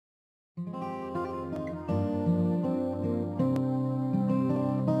Alam niyo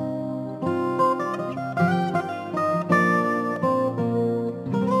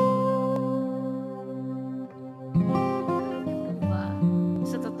po ba,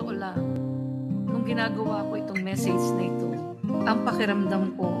 sa totoo lang, nung ginagawa ko itong message na ito, ang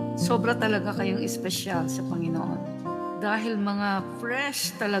pakiramdam ko, sobra talaga kayong espesyal sa Panginoon. Dahil mga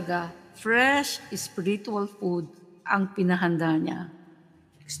fresh talaga, fresh spiritual food ang pinahanda niya.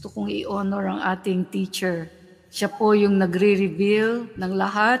 Gusto kong i-honor ang ating teacher. Siya po yung nagre-reveal ng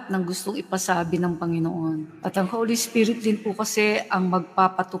lahat ng gustong ipasabi ng Panginoon. At ang Holy Spirit din po kasi ang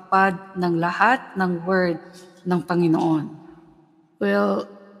magpapatupad ng lahat ng word ng Panginoon. Well,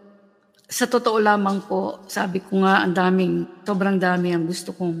 sa totoo lamang po, sabi ko nga sobrang dami ang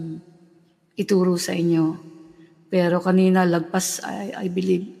gusto kong ituro sa inyo. Pero kanina lagpas, I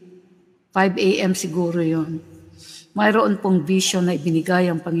believe, 5 a.m. siguro yon. Mayroon pong vision na ibinigay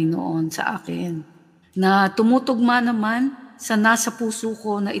ang Panginoon sa akin na tumutugma naman sa nasa puso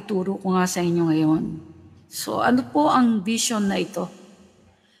ko na ituro ko nga sa inyo ngayon. So ano po ang vision na ito?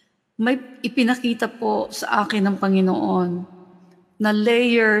 May ipinakita po sa akin ng Panginoon na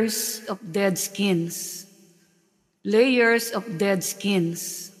layers of dead skins. Layers of dead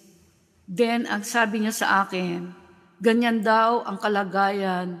skins. Then, ang sabi niya sa akin, ganyan daw ang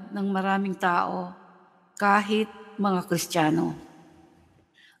kalagayan ng maraming tao, kahit mga Kristiyano.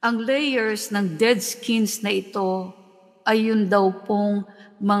 Ang layers ng dead skins na ito ay yun daw pong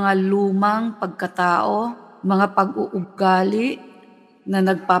mga lumang pagkatao, mga pag-uugali na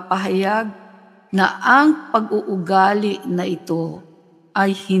nagpapahayag na ang pag-uugali na ito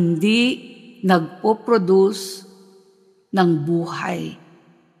ay hindi nagpo-produce ng buhay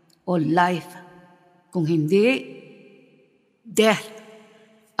o life. Kung hindi, death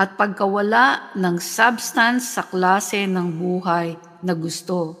at pagkawala ng substance sa klase ng buhay na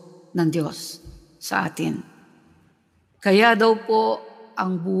gusto ng Diyos sa atin. Kaya daw po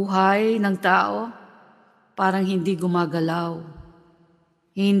ang buhay ng tao parang hindi gumagalaw,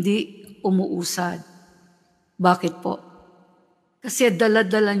 hindi umuusad. Bakit po? Kasi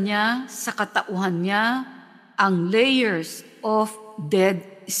dala-dala niya sa katauhan niya ang layers of dead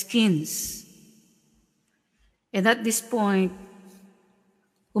skins. And at this point,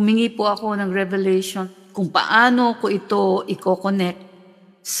 humingi po ako ng revelation kung paano ko ito i-connect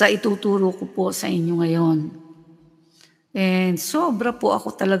sa ituturo ko po sa inyo ngayon. And sobra po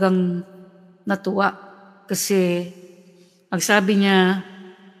ako talagang natuwa kasi ang sabi niya,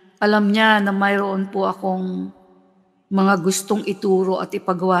 alam niya na mayroon po akong mga gustong ituro at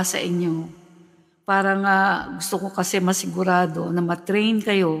ipagawa sa inyo. Para nga gusto ko kasi masigurado na matrain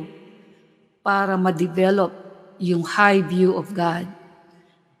kayo para ma-develop yung high view of God.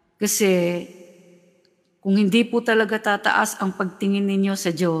 Kasi kung hindi po talaga tataas ang pagtingin ninyo sa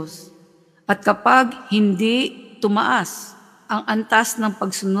Diyos, at kapag hindi tumaas ang antas ng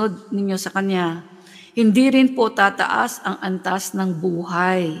pagsunod ninyo sa Kanya, hindi rin po tataas ang antas ng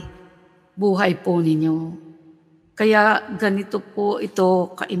buhay po ninyo. Kaya ganito po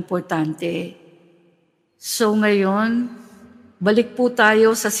ito kaimportante. So ngayon, balik po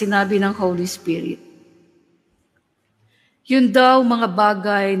tayo sa sinabi ng Holy Spirit. Yun daw mga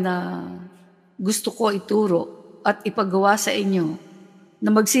bagay na gusto ko ituro at ipagawa sa inyo na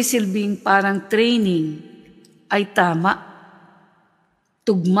magsisilbing parang training ay tama,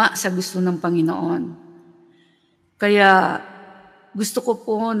 tugma sa gusto ng Panginoon. Kaya gusto ko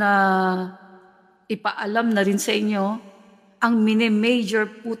po na ipaalam na rin sa inyo, ang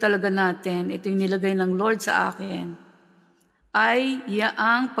mini-major po talaga natin, ito yung nilagay ng Lord sa akin, ay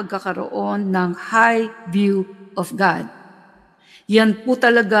yaang pagkakaroon ng high view of God. Yan po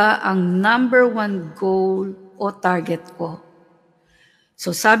talaga ang number 1 goal o target ko.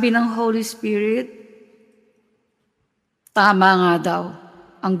 So sabi ng Holy Spirit, tama nga daw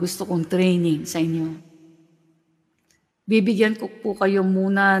ang gusto kong training sa inyo. Bibigyan ko po kayo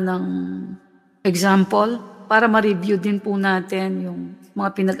muna ng example para ma-review din po natin yung mga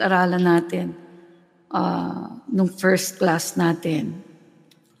pinag-aralan natin nung first class natin.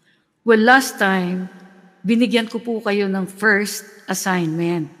 Well, last time, binigyan ko po kayo ng first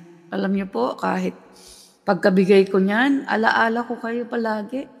assignment. Alam niyo po, kahit pagkabigay ko niyan, alaala ko kayo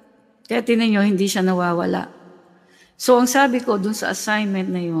palagi. Kaya tinan niyo, hindi siya nawawala. So, ang sabi ko dun sa assignment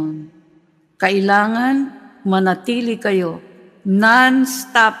na yun, kailangan manatili kayo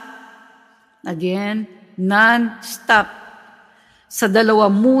non-stop. Again, non-stop. Sa dalawa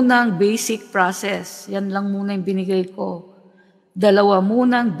munang basic process. Yan lang muna yung binigay ko. Dalawa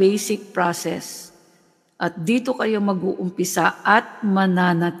munang basic process. At dito kayo mag-uumpisa at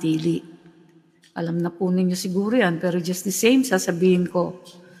mananatili. Alam na po ninyo siguro yan, pero just the same, sasabihin ko.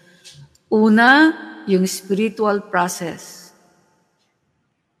 Una, yung spiritual process.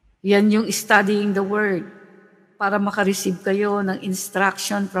 Yan yung studying the Word para makareceive kayo ng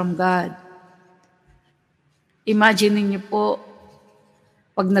instruction from God. Imagine niyo po,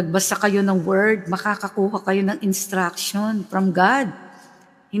 pag nagbasa kayo ng Word, makakakuha kayo ng instruction from God.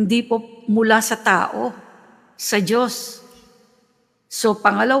 Hindi po mula sa tao, sa Diyos. So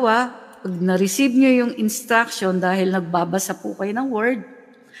pangalawa, pag na-receive niyo yung instruction dahil nagbabasa po kayo ng Word,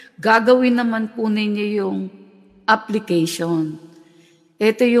 gagawin naman po ninyo yung application.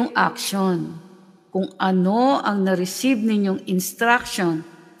 Ito yung action. Kung ano ang na-receive ninyong instruction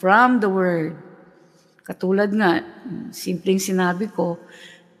from the Word. Katulad nga, simpleng sinabi ko,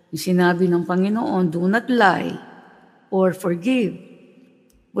 yung sinabi ng Panginoon, do not lie or forgive.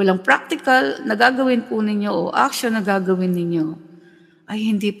 Walang practical na gagawin po ninyo o action na gagawin ninyo,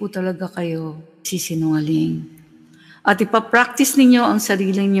 ay hindi po talaga kayo sisinungaling. At ipapractice ninyo ang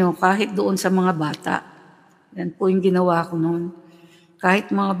sarili nyo kahit doon sa mga bata. Yan po yung ginawa ko noon.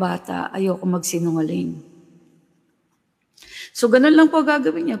 Kahit mga bata, ayoko magsinungaling. So, ganun lang po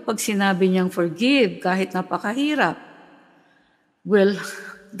gagawin niya. Pag sinabi niyang forgive, kahit napakahirap, well,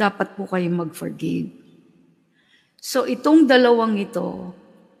 dapat po kayong mag-forgive. So, itong dalawang ito,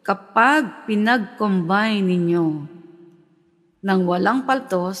 kapag pinag-combine ninyo ng walang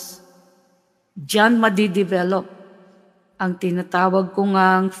paltos, diyan madidevelop ang tinatawag ko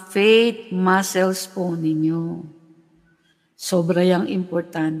ngang faith muscles po ninyo. Sobra yang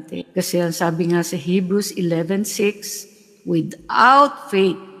importante. Kasi ang sabi nga sa Hebrews 11:6, without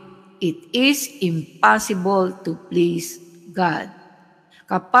faith, it is impossible to please God.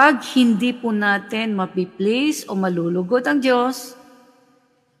 Kapag hindi po natin mapiplease o malulugod ang Diyos,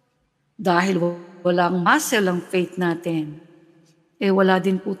 dahil walang muscle ang faith natin, wala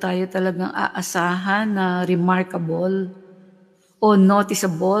din po tayo talagang aasahan na remarkable o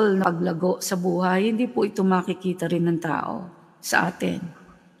noticeable na paglago sa buhay. Hindi po ito makikita rin ng tao sa atin.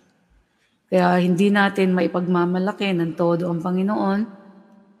 Kaya hindi natin maipagmamalaki ng todo ang Panginoon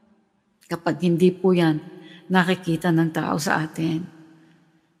kapag hindi po yan nakikita ng tao sa atin.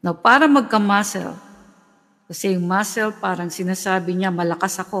 Now, para magka-muscle, kasi yung muscle parang sinasabi niya,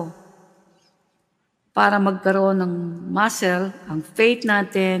 malakas ako. Para magkaroon ng muscle, ang faith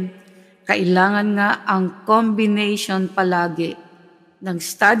natin, kailangan nga ang combination palagi ng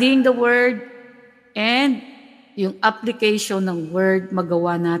studying the Word and yung application ng Word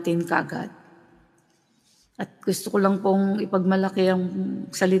magawa natin kaagad. At gusto ko lang pong ipagmalaki ang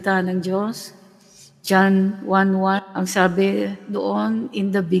salita ng Diyos. John 1:1, ang sabi doon,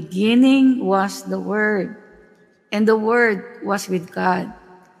 in the beginning was the Word, and the Word was with God,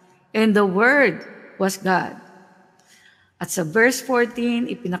 and the Word was God. At sa verse 14,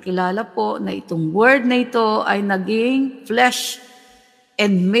 ipinakilala po na itong Word na ito ay naging flesh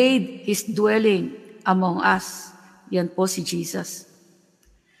and made His dwelling among us. Yan po si Jesus.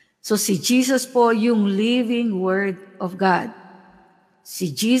 So si Jesus po yung living Word of God. Si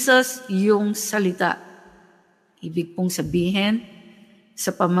Jesus yung salita. Ibig pong sabihin,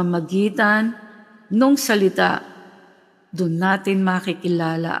 sa pamamagitan nung salita, doon natin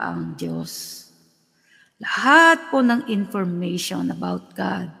makikilala ang Diyos. Lahat po ng information about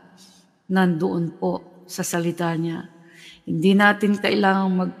God, nandoon po sa salita niya. Hindi natin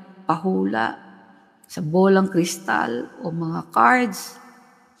kailangang magpahula sa bolang kristal o mga cards.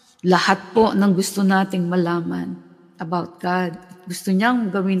 Lahat po ng gusto nating malaman about God. Gusto niyang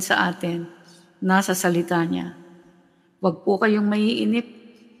gawin sa atin, nasa salita niya. Huwag po kayong maiinip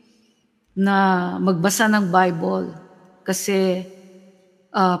na magbasa ng Bible kasi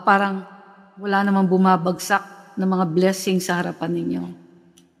parang wala namang bumabagsak na mga blessing sa harapan ninyo.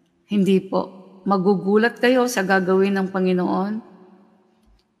 Hindi po. Magugulat kayo sa gagawin ng Panginoon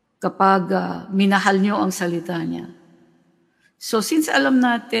kapag minahal nyo ang salita niya. So since alam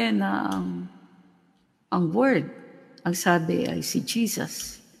natin na ang Word, ang sabi ay si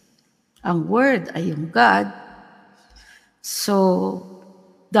Jesus, ang Word ay yung God, so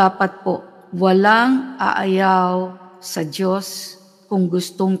dapat po walang aayaw sa Diyos kung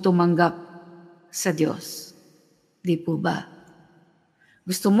gustong tumanggap sa Diyos. Di po ba?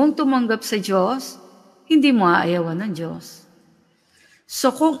 Gusto mong tumanggap sa Diyos, hindi mo aayawan ng Diyos.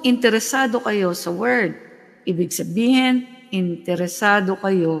 So kung interesado kayo sa Word, ibig sabihin, interesado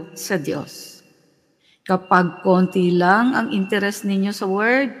kayo sa Diyos. Kapag konti lang ang interest ninyo sa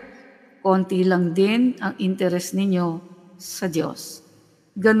Word, konti lang din ang interest ninyo sa Diyos.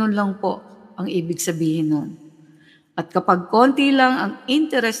 Ganun lang po ang ibig sabihin nun. At kapag konti lang ang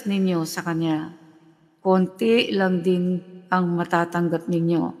interest ninyo sa Kanya, konti lang din ang matatanggap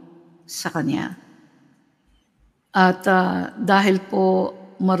ninyo sa Kanya. At dahil po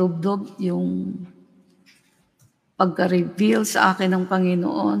marubdob yung pagka-reveal sa akin ng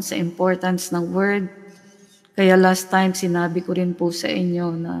Panginoon sa importance ng Word. Kaya last time sinabi ko rin po sa inyo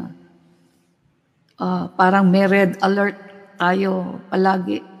na parang may red alert tayo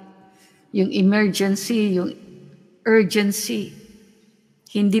palagi. Yung emergency, yung urgency.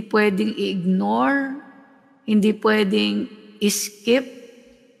 Hindi pwedeng i-ignore, hindi pwedeng skip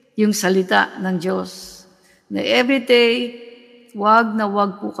yung salita ng Diyos. Na everyday, wag na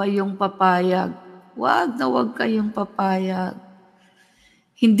wag po kayong papayag. Wag na wag kayong papayag.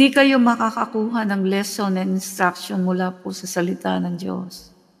 Hindi kayo makakakuha ng lesson and instruction mula po sa salita ng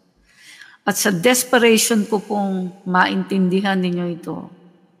Diyos. At sa desperation ko pong maintindihan ninyo ito,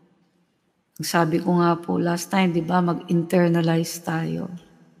 sabi ko nga po last time, di ba, mag-internalize tayo.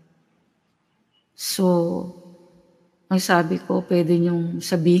 So, ang sabi ko, pwede niyong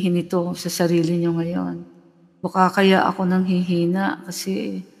sabihin ito sa sarili niyo ngayon. Baka kaya ako nang hihina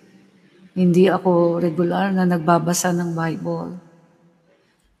kasi hindi ako regular na nagbabasa ng Bible.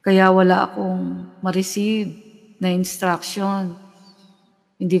 Kaya wala akong ma-receive na instruction.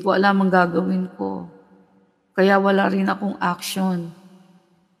 Hindi ko alam ang gagawin ko. Kaya wala rin akong action.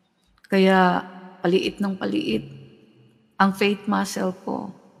 Kaya paliit ng paliit ang faith muscle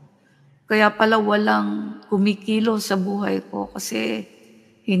ko. Kaya pala walang kumikilos sa buhay ko kasi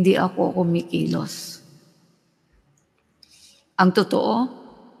hindi ako kumikilos. Ang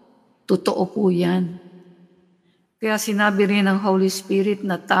totoo po yan. Kaya sinabi rin ng Holy Spirit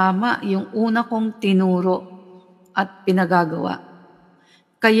na tama yung una kong tinuro at pinagagawa.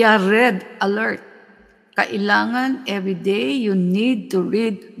 Kaya red alert. Kailangan every day you need to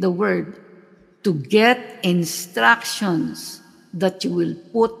read the Word to get instructions that you will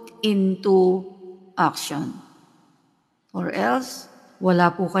put into action. Or else,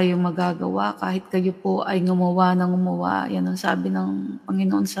 wala po kayong magagawa kahit kayo po ay gumawa ng gumawa. Yan ang sabi ng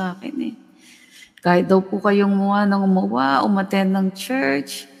Panginoon sa akin eh. Kahit daw po kayong gumawa ng gumawa, umattend ng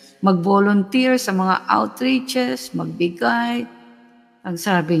church, mag-volunteer sa mga outreaches, magbigay. Ang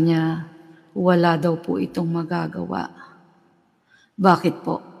sabi niya, wala daw po itong magagawa. Bakit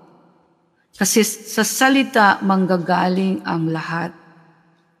po? Kasi sa salita manggagaling ang lahat.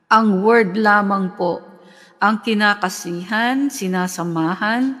 Ang Word lamang po ang kinakasihan,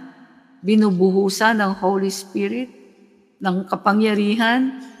 sinasamahan, binubuhusan ng Holy Spirit, ng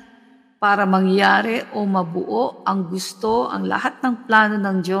kapangyarihan para mangyari o mabuo ang gusto, ang lahat ng plano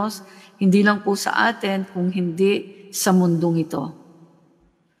ng Diyos, hindi lang po sa atin, kung hindi sa mundong ito.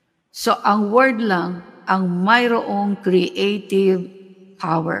 So, ang Word lang ang mayroong creative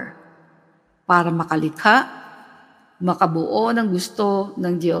power para makalikha, makabuo ng gusto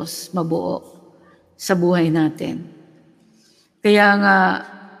ng Diyos, mabuo sa buhay natin. Kaya nga,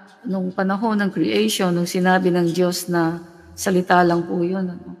 nung panahon ng creation, nung sinabi ng Diyos na salita lang po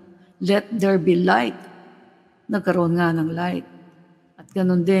yun, let there be light, nagkaroon nga ng light. At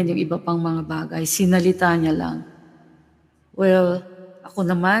ganun din yung iba pang mga bagay, sinalita niya lang. Well, ako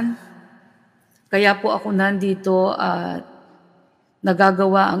naman, kaya po ako nandito at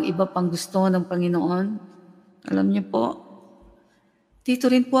nagagawa ang iba pang gusto ng Panginoon. Alam niyo po, dito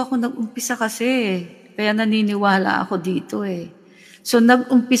rin po ako nag-umpisa kasi, kaya naniniwala ako dito eh. So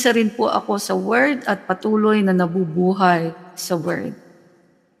nag-umpisa rin po ako sa Word at patuloy na nabubuhay sa Word.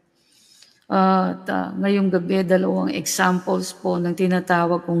 At ngayong gabi, 2 examples po ng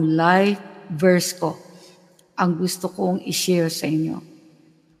tinatawag kong life verse ko ang gusto kong i-share sa inyo.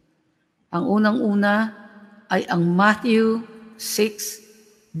 Ang unang-una ay ang Matthew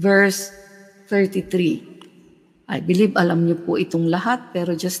 6 verse 33. I believe alam niyo po itong lahat,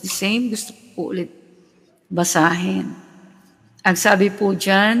 pero just the same, gusto ko po ulit basahin. Ang sabi po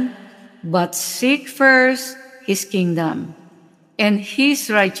dyan, but seek first His kingdom and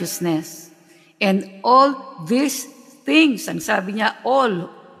His righteousness, and all these things, ang sabi niya, all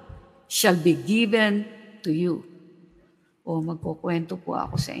shall be given to you. O magkukwento po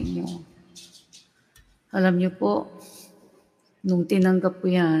ako sa inyo. Alam niyo po, nung tinanggap ko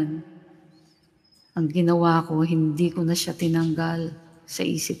yan, ang ginawa ko, hindi ko na siya tinanggal sa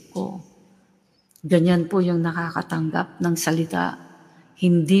isip ko. Ganyan po yung nakakatanggap ng salita.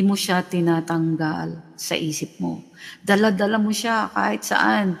 Hindi mo siya tinatanggal sa isip mo. Dala-dala mo siya kahit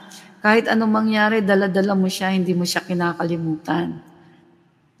saan. Kahit anong mangyari, dala-dala mo siya, hindi mo siya kinakalimutan.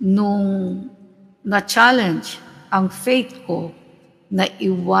 Nung na-challenge ang faith ko na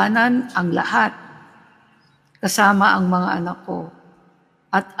iwanan ang lahat, kasama ang mga anak ko,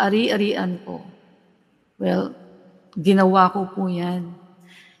 at ari-arian ko, well, ginawa ko po yan.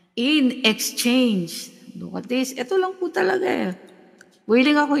 In exchange, look at this, ito lang po talaga eh.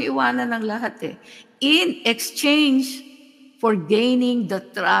 Willing akong iwanan ng lahat eh. In exchange for gaining the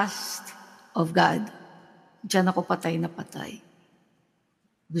trust of God. Diyan ako patay na patay.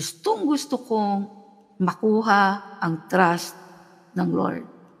 Gustong-gusto kong makuha ang trust ng Lord.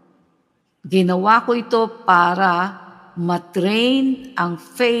 Ginawa ko ito para matrain ang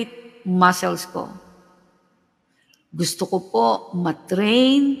faith muscles ko. Gusto ko po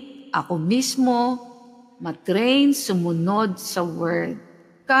matrain ako mismo, matrain sumunod sa Word.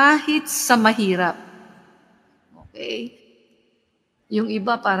 Kahit sa mahirap. Okay? Yung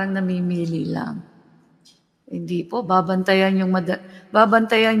iba parang namimili lang. Hindi po, babantayan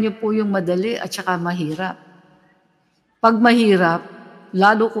niyo po yung madali at saka mahirap. Pag mahirap,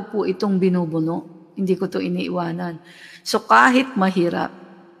 lalo ko po itong binubuno. Hindi ko to iniiwanan. So kahit mahirap,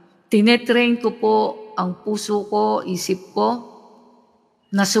 tinetrain ko po ang puso ko, isip ko,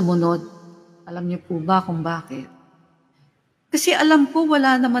 na sumunod. Alam niyo po ba kung bakit? Kasi alam ko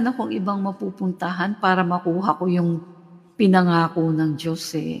wala naman akong ibang mapupuntahan para makuha ko yung pinangako ng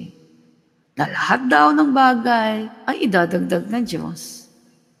Diyos eh. Na lahat daw ng bagay ay idadagdag ng Diyos.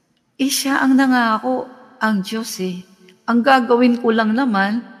 Siya ang nangako, ang Diyos eh. Ang gagawin ko lang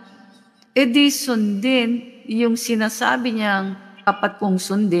naman, di sundin yung sinasabi niyang dapat kong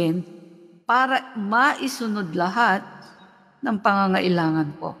sundin para maisunod lahat ng pangangailangan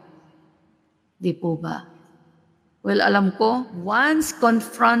ko. Di po ba? Well, alam ko, once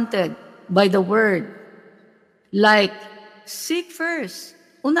confronted by the Word, like, seek first.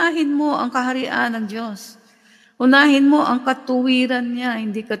 Unahin mo ang kaharian ng Diyos. Unahin mo ang katuwiran niya,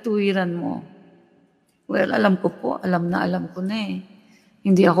 hindi katuwiran mo. Well, alam ko po, alam ko na eh.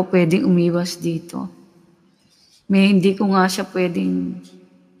 Hindi ako pwedeng umiwas dito. Hindi ko siya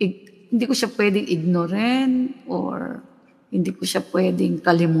pwedeng ignoren or hindi ko siya pwedeng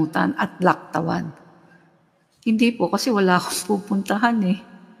kalimutan at laktawan. Hindi po, kasi wala akong pupuntahan eh.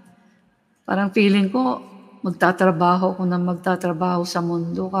 Parang feeling ko, magtatrabaho sa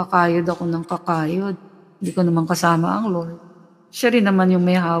mundo, kakayod ako ng kakayod. Hindi ko naman kasama ang Lord. Siya rin naman yung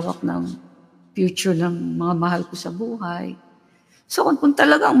may hawak ng future ng mga mahal ko sa buhay. So kung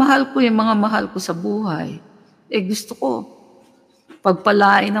talagang mahal ko yung mga mahal ko sa buhay, gusto ko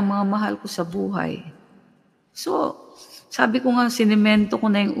pagpalain ang mga mahal ko sa buhay. So, sabi ko nga, sinimento ko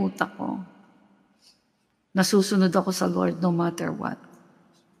na yung utak ko. Nasusunod ako sa Lord no matter what.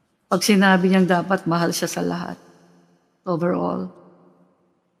 Pag sinabi niyang dapat, mahal siya sa lahat. Overall.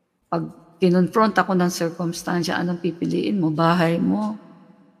 Pag kinonfront ako ng circumstansya, anong pipiliin mo? Bahay mo,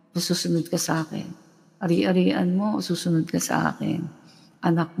 o susunod ka sa akin? Ari-arian mo, o susunod ka sa akin?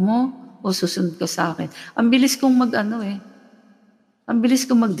 Anak mo, o susunod ka sa akin? Ang bilis kong Ang bilis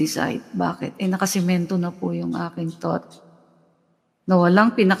kong mag-decide. Bakit? Nakasimento na po yung aking thought na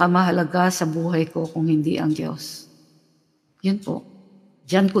walang pinakamahalaga sa buhay ko kung hindi ang Diyos. Yun po.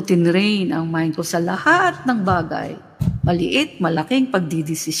 Diyan ko tinrain ang mind ko sa lahat ng bagay. Maliit, malaking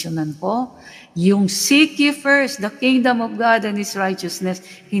pagdidesisyonan ko. Yung seek ye first the kingdom of God and His righteousness,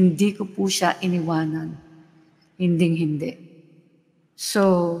 hindi ko po siya iniwanan. Hinding-hindi.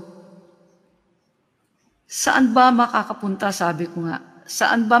 So, saan ba makakapunta, sabi ko nga,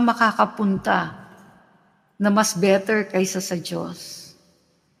 saan ba makakapunta na mas better kaysa sa Diyos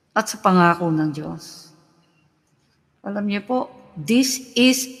at sa pangako ng Diyos? Alam niyo po, this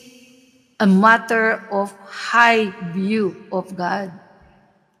is a matter of high view of God.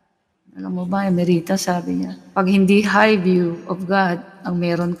 Alam mo ba, Emerita, sabi niya, pag hindi high view of God ang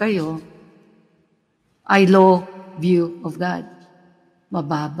meron kayo, ay low view of God.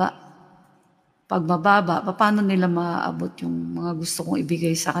 Mababa. Pag mababa, paano nila maaabot yung mga gusto kong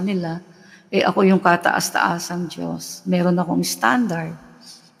ibigay sa kanila? Ako yung kataas-taasang Diyos. Meron akong standard.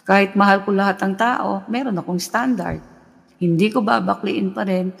 Kahit mahal ko lahat ng tao, meron akong standard. Hindi ko babakliin pa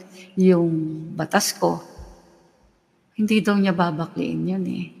rin yung batas ko. Hindi daw niya babakliin yun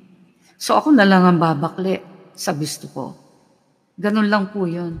eh. So ako na lang ang babakli sa gusto ko. Ganun lang po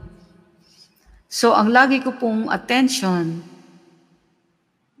yun. So ang lagi ko pong attention,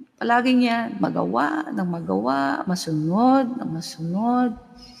 palagi niya magawa, masunod,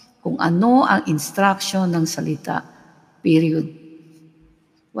 kung ano ang instruction ng salita. Period.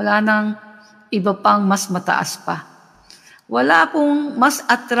 Wala nang iba pang mas mataas pa. Wala pong mas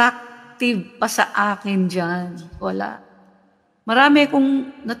attractive pa sa akin dyan. Wala. Marami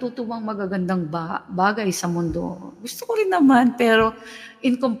akong natutuwang magagandang bagay sa mundo. Gusto ko rin naman, pero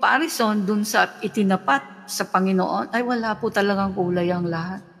in comparison dun sa itinapat sa Panginoon, ay wala po talagang kulay ang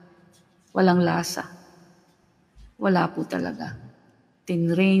lahat. Walang lasa. Wala po talaga.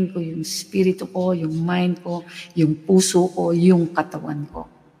 Tinrain ko yung spirito ko, yung mind ko, yung puso ko, yung katawan ko.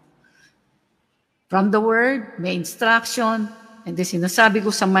 From the Word, may instruction, and then sinasabi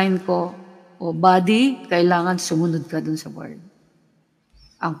ko sa mind ko, o body, kailangan sumunod ka dun sa word.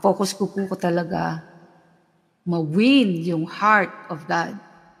 Ang focus ko po talaga, ma-win yung heart of God.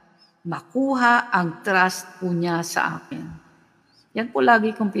 Makuha ang trust po niya sa akin. Yan po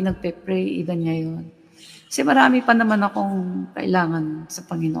lagi kong pinagpe-pray even ngayon. Kasi marami pa naman akong kailangan sa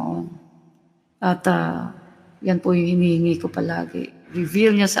Panginoon. At yan po yung hinihingi ko palagi.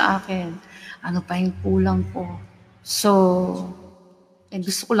 Reveal niya sa akin, ano pa yung kulang ko. So,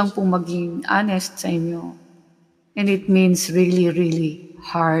 gusto ko lang pong maging honest sa inyo. And it means really, really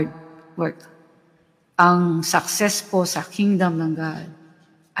hard work. Ang success po sa kingdom ng God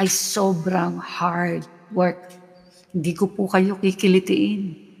ay sobrang hard work. Hindi ko po kayo kikilitiin.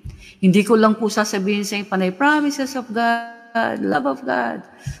 Hindi ko lang po sasabihin sa inyo, panay promises of God, love of God.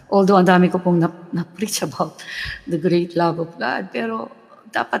 Although ang dami ko pong na-preach about the great love of God, pero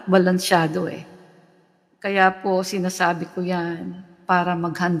dapat balansyado eh. Kaya po sinasabi ko yan para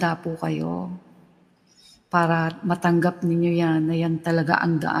maghanda po kayo. Para matanggap ninyo yan na yan talaga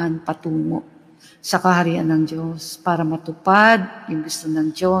ang daan patungo sa kaharian ng Diyos. Para matupad yung gusto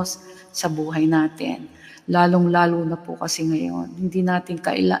ng Diyos sa buhay natin. Lalong-lalo na po kasi ngayon,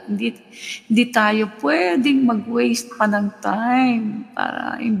 hindi tayo pwedeng mag-waste pa ng time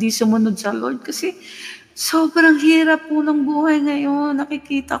para hindi sumunod sa Lord kasi sobrang hirap po ng buhay ngayon,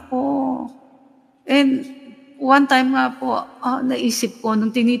 nakikita ko. And one time nga po, naisip ko,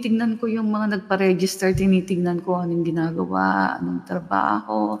 nung tinitingnan ko yung mga nagpa-register, tinitingnan ko anong ginagawa, anong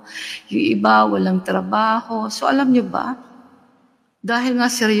trabaho, yung iba walang trabaho. So alam nyo ba, dahil nga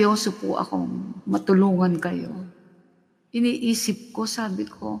seryoso po akong matulungan kayo, iniisip ko, sabi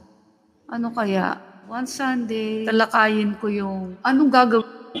ko, ano kaya, one Sunday, talakayin ko yung, anong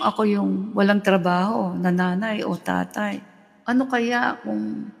gagawin ako yung walang trabaho na nanay o tatay? Ano kaya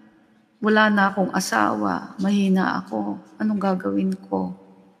kung wala na akong asawa, mahina ako, anong gagawin ko?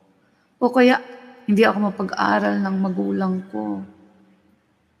 O kaya, hindi ako mapag-aral ng magulang ko.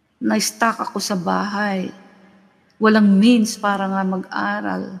 Na-stuck ako sa bahay. Walang means para nga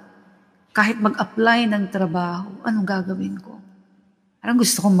mag-aral. Kahit mag-apply ng trabaho, anong gagawin ko? Parang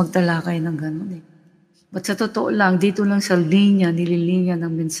gusto kong magtalakay ng ganun eh. But sa totoo lang, dito lang sa nililinya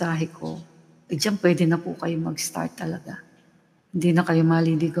ng mensahe ko, diyan pwede na po kayo mag-start talaga. Hindi na kayo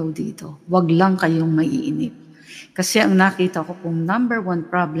maliligaw dito. Huwag lang kayong maiinip. Kasi ang nakita ko pong number one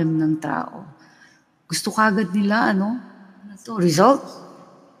problem ng tao, gusto kagad nila, result.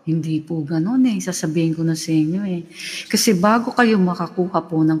 Hindi po ganun eh. Sasabihin ko na sa inyo eh. Kasi bago kayo makakuha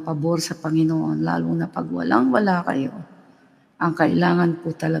po ng pabor sa Panginoon, lalo na pag walang-wala kayo, ang kailangan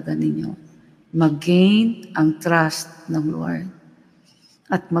po talaga ninyo, mag-gain ang trust ng Lord.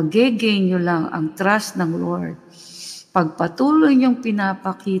 At mag-gain nyo lang ang trust ng Lord pagpatuloy niyong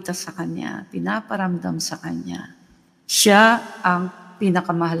pinapakita sa Kanya, pinaparamdam sa Kanya. Siya ang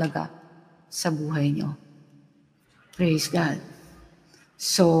pinakamahalaga sa buhay niyo. Praise God.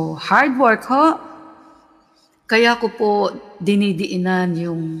 So, hard work ho. Kaya ko po dinidiinan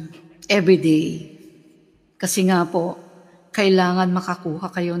yung everyday. Kasi nga po, kailangan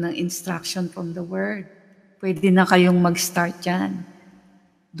makakuha kayo ng instruction from the Word. Pwede na kayong mag-start yan.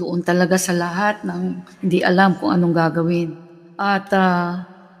 Doon talaga sa lahat ng hindi alam kung anong gagawin. At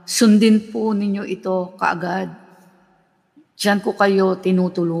sundin po ninyo ito kaagad. Diyan ko kayo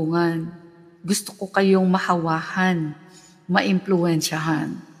tinutulungan. Gusto ko kayong mahawahan,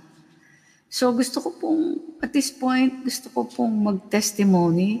 maimpluwensyahan. So gusto ko pong, at this point, gusto ko pong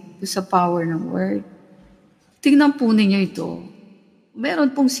mag-testimony sa power ng Word. Tingnan po ninyo ito.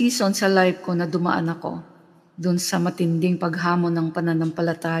 Meron pong season sa life ko na dumaan ako doon sa matinding paghamon ng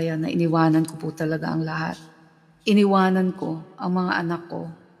pananampalataya na iniwanan ko po talaga ang lahat. Iniwanan ko ang mga anak ko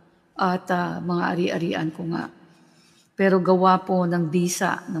at mga ari-arian ko nga. Pero gawa po ng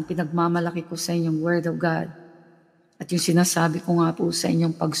bisa, ng pinagmamalaki ko sa inyong Word of God. At yung sinasabi ko nga po sa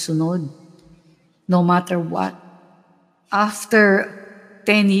inyong pagsunod, no matter what. After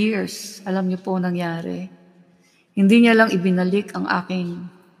 10 years, alam niyo po nangyari, hindi niya lang ibinalik ang aking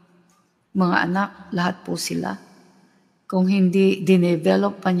mga anak, lahat po sila. Kung hindi,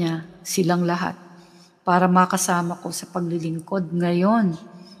 dinevelop pa niya silang lahat para makasama ko sa paglilingkod ngayon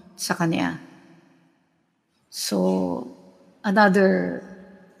sa Kanya. So, another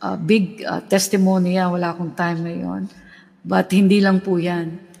big testimony yan. Wala akong time ngayon. But hindi lang po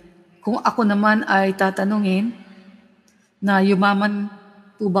yan. Kung ako naman ay tatanungin na yumaman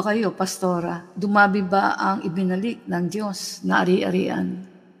po ba kayo, Pastora? Dumabi ba ang ibinalik ng Diyos na ari-arian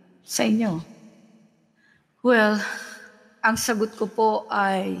sa inyo? Well, ang sagot ko po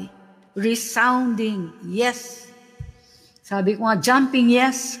ay resounding yes. Sabi ko nga, jumping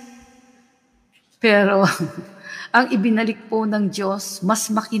yes. Pero Ang ibinalik po ng Diyos,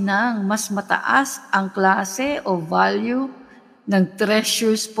 mas makinang, mas mataas ang klase o value ng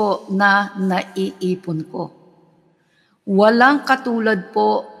treasures po na naiipon ko. Walang katulad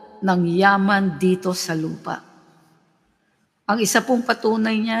po ng yaman dito sa lupa. Ang isa pong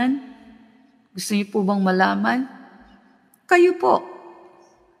patunay niyan, gusto niyo po bang malaman? Kayo po.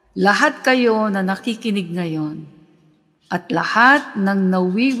 Lahat kayo na nakikinig ngayon at lahat ng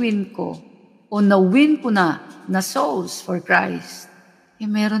nawiwin ko o nawin ko na souls for Christ,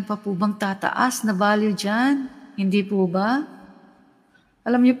 meron pa po bang tataas na value dyan? Hindi po ba?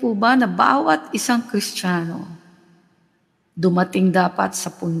 Alam niyo po ba na bawat isang Kristiyano dumating dapat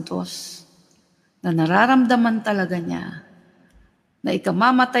sa puntos na nararamdaman talaga niya na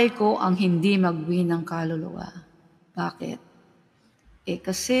ikamamatay ko ang hindi magwin ng kaluluwa. Bakit?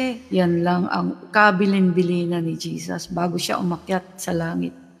 Kasi yan lang ang kabilin-bilinan ni Jesus bago siya umakyat sa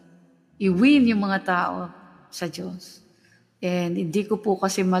langit. I-win yung mga tao sa Diyos. And hindi ko po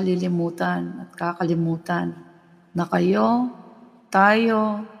kasi malilimutan at kakalimutan na kayo,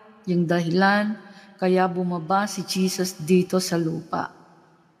 tayo, yung dahilan kaya bumaba si Jesus dito sa lupa.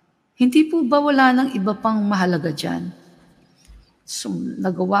 Hindi po ba wala nang iba pang mahalaga dyan? So,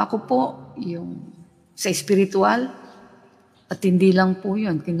 nagawa ko po yung sa spiritual at hindi lang po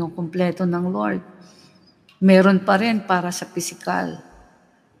yun, kinukumpleto ng Lord. Meron pa rin para sa physical.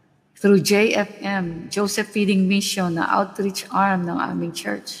 Through JFM, Joseph Feeding Mission, na outreach arm ng aming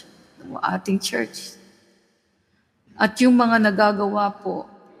church, ng ating church. At yung mga nagagawa po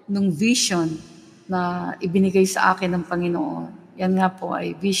ng vision na ibinigay sa akin ng Panginoon, yan nga po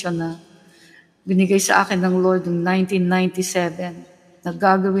ay vision na binigay sa akin ng Lord noong 1997.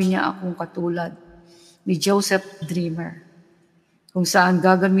 Nagagawin niya akong katulad ni Joseph Dreamer, kung saan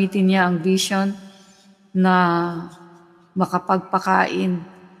gagamitin niya ang vision na makapagpakain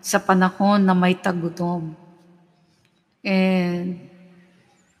sa panahon na may tagutom. And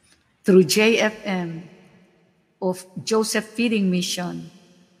through JFM of Joseph Feeding Mission,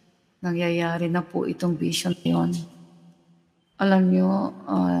 nangyayari na po itong vision yon. Alam nyo,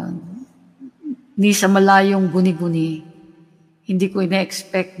 ni sa malayong guni-guni, hindi ko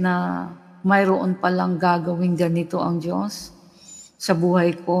ina-expect na mayroon palang gagawing ganito ang Diyos sa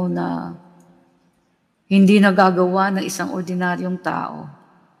buhay ko na hindi nagagawa ng isang ordinaryong tao.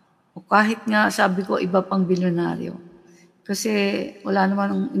 O kahit nga, sabi ko, iba pang bilyonaryo. Kasi wala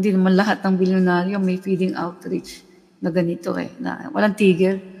naman, hindi naman lahat ng bilyonaryo may feeding outreach na ganito na walang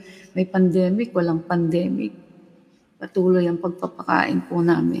tigil. May pandemic, walang pandemic. Patuloy ang pagpapakain po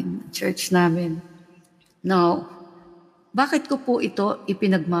namin, church namin. Now, bakit ko po ito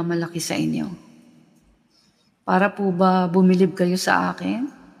ipinagmamalaki sa inyo? Para po ba bumilib kayo sa akin?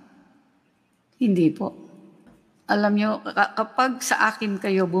 Hindi po. Alam nyo, kapag sa akin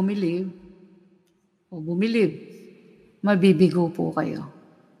kayo bumilib, mabibigo po kayo.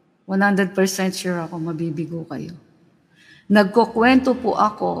 100% sure ako, mabibigo kayo. Nagkukwento po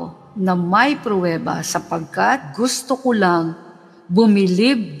ako na may pruweba sapagkat gusto ko lang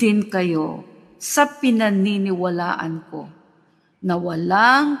bumilib din kayo sa pinaniniwalaan ko na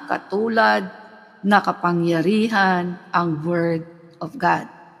walang katulad na kapangyarihan ang Word of God.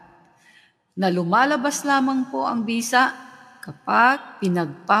 Na lumalabas lamang po ang bisa kapag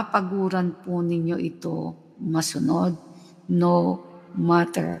pinagpapaguran po ninyo ito masunod, no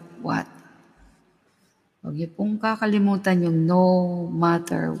matter what. Huwag niyo pong kakalimutan yung no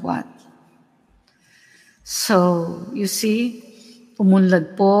matter what. So, you see,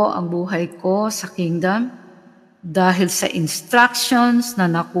 umunlad po ang buhay ko sa kingdom dahil sa instructions na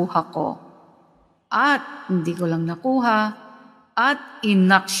nakuha ko. At hindi ko lang nakuha, at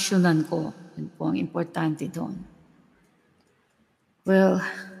inaksyonan ko. Yun po ang importante doon. Well,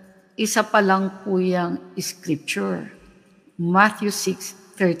 isa pa lang po yung scripture. Matthew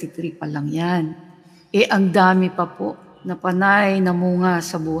 6:33 pa lang yan. Ang dami pa po na panay na munga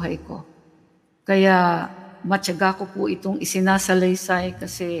sa buhay ko. Kaya matyaga ko po itong isinasalaysay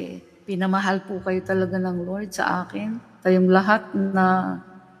kasi pinamahal po kayo talaga ng Lord sa akin. Kayong lahat na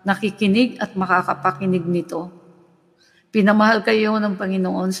nakikinig at makakapakinig nito. Pinamahal kayo ng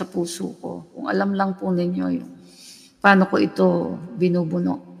Panginoon sa puso ko. Kung alam lang po ninyo yung paano ko ito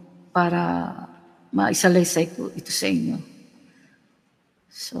binubuno para maisalaysay ko ito sa inyo.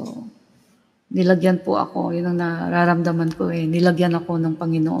 So, nilagyan po ako, yun ang nararamdaman ko nilagyan ako ng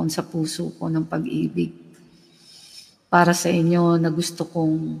Panginoon sa puso ko ng pag-ibig. Para sa inyo na gusto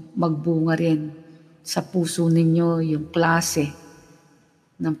kong magbunga rin sa puso ninyo yung klase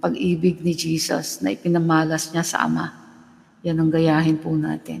ng pag-ibig ni Jesus na ipinamalas niya sa Ama. Yan ang gayahin po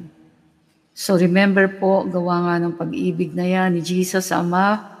natin. So remember po, gawa nga ng pag-ibig na yan ni Jesus sa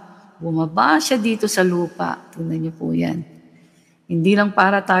Ama, Bumaba siya dito sa lupa. Tingnan niyo po yan. Hindi lang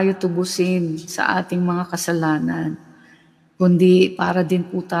para tayo tubusin sa ating mga kasalanan, kundi para din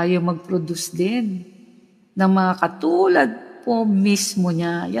po tayo mag-produce din ng mga katulad po mismo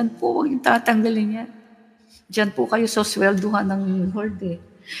niya. Yan po, huwag yung tatanggalin niya. Diyan po kayo soswelduhan ng Lord eh.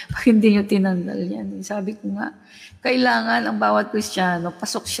 Pag hindi nyo tinanggal yan. Sabi ko nga, kailangan ang bawat Kristiyano,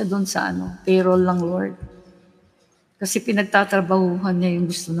 pasok siya doon sa payroll ng Lord. Kasi pinagtatrabahuhan niya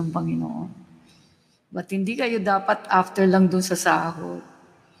yung gusto ng Panginoon. But hindi kayo dapat after lang doon sa sahod.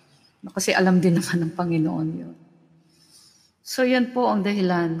 Kasi alam din naman ng Panginoon yun. So yan po ang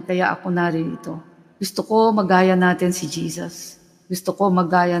dahilan, kaya ako narito. Gusto ko magaya natin si Jesus. Gusto ko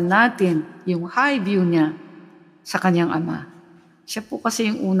magaya natin yung high view niya sa kanyang Ama. Siya po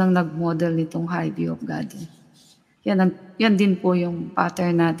kasi yung unang nag-model nitong high view of God. Yan din po yung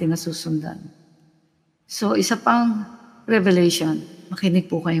pattern natin na susundan. So isa pang revelation,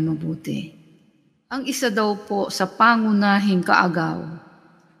 makinig po kayo mabuti. Ang isa daw po sa pangunahing kaagaw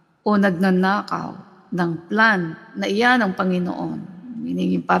o nagnanakaw ng plan na iyan ng Panginoon,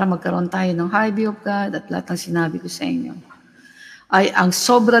 meaning para magkaroon tayo ng high view of God at lahat ng sinabi ko sa inyo, ay ang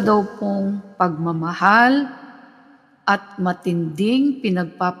sobra daw pong pagmamahal at matinding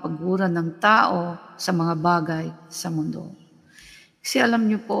pinagpapaguran ng tao sa mga bagay sa mundo. Kasi alam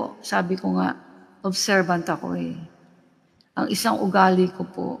niyo po, sabi ko nga, observant ako eh. Ang isang ugali ko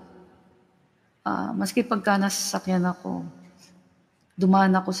po, maski pagka nasasakyan ako,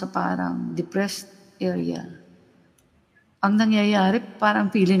 dumaan ako sa parang depressed area. Ang nangyayari, parang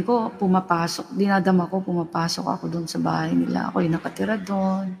feeling ko, dinadama ko, pumapasok ako doon sa bahay nila. Ako yung nakatira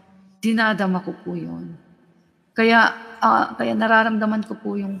doon. Dinadama ko po yun. Kaya nararamdaman ko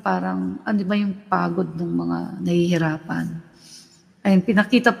po yung parang, yung pagod ng mga nahihirapan. Ayun,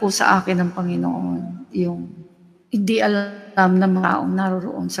 pinakita po sa akin ng Panginoon yung hindi alam ng mga taong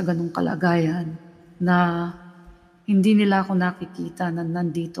naroroon sa ganung kalagayan na hindi nila ako nakikita na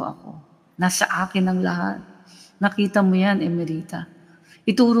nandito ako. Nasa akin ang lahat. Nakita mo yan, Emerita.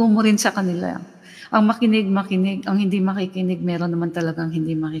 Ituro mo rin sa kanila. Ang makinig, makinig. Ang hindi makikinig, meron naman talagang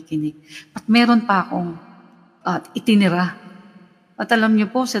hindi makikinig. At meron pa akong itinira. At alam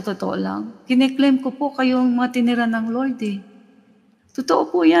niyo po, sa totoo lang, kiniklaim ko po kayong mga tinira ng Lord eh. Totoo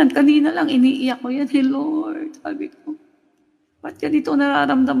po yan. Kanina lang iniiyak ko yan. Hey Lord, sabi ko, ba't ganito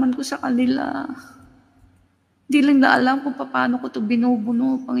nararamdaman ko sa kanila? Hindi lang na alam kung paano ko ito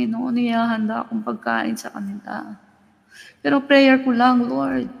binubuno, Panginoon, ihahanda akong pagkain sa kanila. Pero prayer ko lang,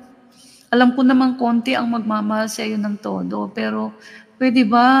 Lord. Alam ko naman konti ang magmamahal sa iyo ng todo, pero pwede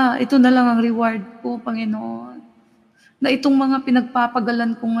ba, ito na lang ang reward ko, Panginoon. Na itong mga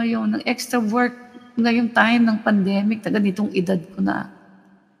pinagpapagalan ko ngayon, ng extra work ngayong time ng pandemic, na ganitong edad ko na.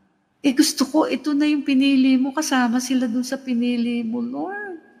 Gusto ko, ito na yung pinili mo, kasama sila dun sa pinili mo,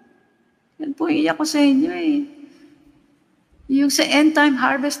 Lord. Yan po, iiyak ko sa inyo eh. Yung sa end time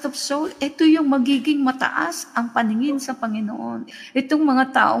harvest of soul, ito yung magiging mataas ang paningin sa Panginoon. Itong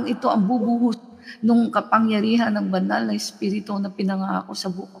mga taong ito ang bubuhos nung kapangyarihan ng banal na Espiritu na pinangako sa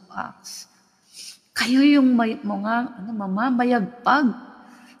Book of Acts. Kayo yung mamamayagpag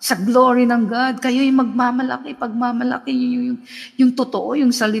sa glory ng God. Kayo yung pagmamalaki yung totoo,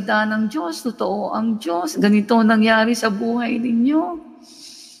 yung salita ng Diyos, totoo ang Diyos. Ganito nangyari sa buhay ninyo.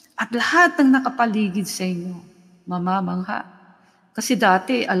 At lahat ng nakapaligid sa inyo, mamamangha. Kasi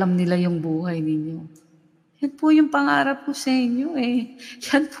dati, alam nila yung buhay ninyo. Yan po yung pangarap ko sa inyo eh.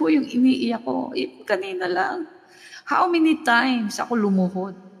 Yan po yung iniiyak ko. Kanina lang. How many times ako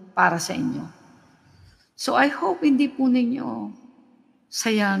lumuhod para sa inyo? So I hope hindi po ninyo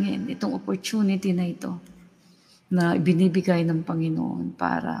sayangin itong opportunity na ito na binibigay ng Panginoon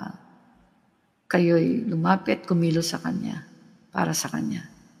para kayo'y lumapit, kumilos sa Kanya, para sa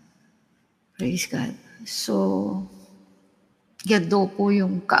Kanya. Praise God. So, yan daw po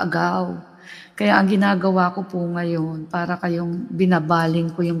yung kaagaw. Kaya ang ginagawa ko po ngayon, para kayong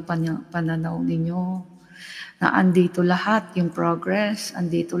binabaling ko yung pananaw ninyo, na andito lahat yung progress,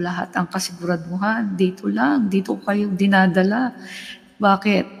 andito lahat ang kasiguraduhan, dito lang, dito kayo dinadala.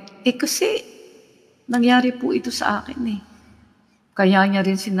 Bakit? Kasi nangyari po ito sa akin eh. Kaya niya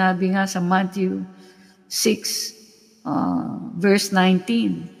rin sinabi nga sa Matthew 6, verse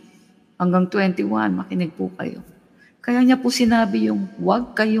 19 hanggang 21, makinig po kayo. Kaya niya po sinabi yung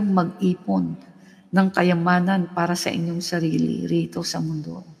huwag kayong mag-ipon ng kayamanan para sa inyong sarili rito sa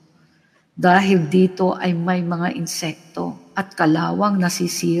mundo. Dahil dito ay may mga insekto at kalawang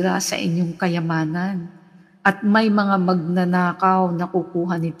nasisira sa inyong kayamanan at may mga magnanakaw na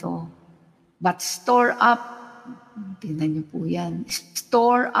kukuha nito. But store up, tingnan niyo po yan,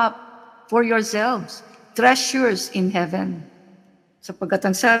 store up for yourselves treasures in heaven. Sapagkat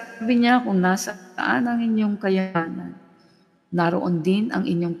ang sabi niya, kung nasaan ang inyong kayamanan, naroon din ang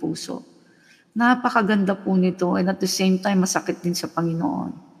inyong puso. Napakaganda po nito, and at the same time, masakit din sa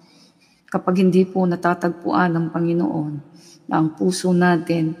Panginoon. Kapag hindi po natatagpuan ng Panginoon na ang puso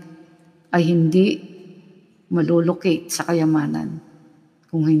natin ay hindi malulocate sa kayamanan,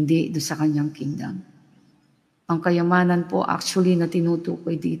 kung hindi doon sa kanyang kingdom. Ang kayamanan po actually na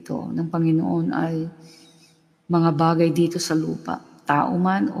tinutukoy dito ng Panginoon ay mga bagay dito sa lupa, tao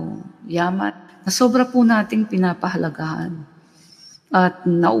man o yaman, na sobra po nating pinapahalagahan. At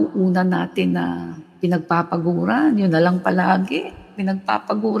nauuna natin na pinagpapaguran, yun na lang palagi,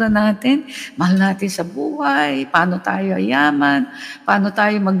 pinagpapaguran natin, mahal natin sa buhay, paano tayo yaman, paano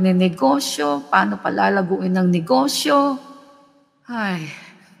tayo magnenegosyo, paano palalaguin ng negosyo. Ay,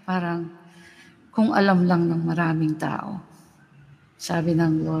 parang kung alam lang ng maraming tao. Sabi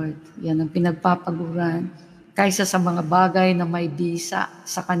ng Lord, yan ang pinagpapaguran kaysa sa mga bagay na may bisa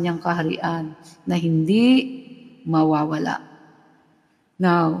sa kanyang kaharian na hindi mawawala.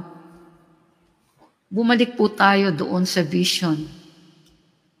 Now, bumalik po tayo doon sa vision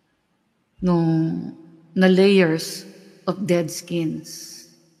na layers of dead skins.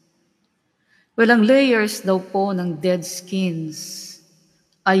 Walang layers daw po ng dead skins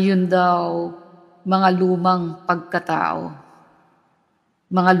ay yun daw mga lumang pagkatao,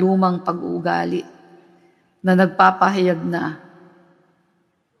 mga lumang pag-uugali na nagpapahayag na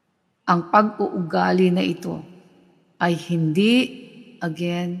ang pag-uugali na ito ay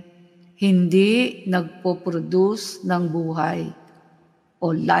hindi nagpo-produce ng buhay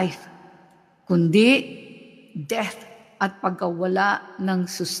o life, kundi death at pagkawala ng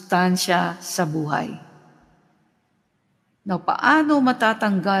sustansya sa buhay. Now, paano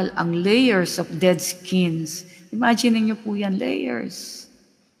matatanggal ang layers of dead skins? Imagine niyo po yan, layers.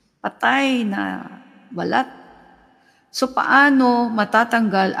 Patay na balat. So, paano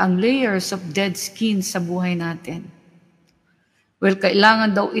matatanggal ang layers of dead skins sa buhay natin? Well,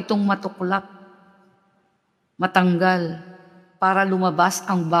 kailangan daw itong matuklap, matanggal, para lumabas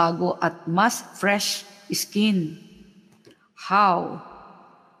ang bago at mas fresh skin. How?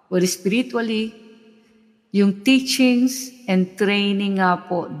 Well, spiritually, yung teachings and training nga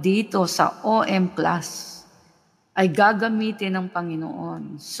po dito sa OM class ay gagamitin ng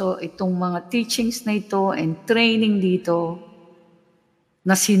Panginoon. So itong mga teachings na ito and training dito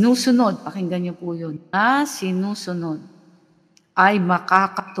na sinusunod, pakinggan niyo po yun, na sinusunod ay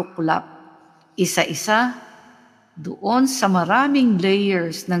makakatuklap isa-isa doon sa maraming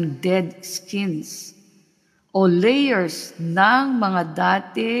layers ng dead skins o layers ng mga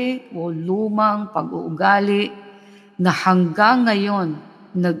dati o lumang pag-uugali na hanggang ngayon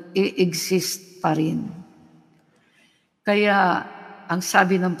nag-e-exist pa rin. Kaya ang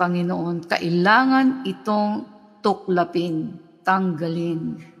sabi ng Panginoon, kailangan itong tuklapin,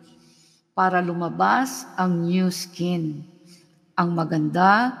 tanggalin, para lumabas ang new skin, ang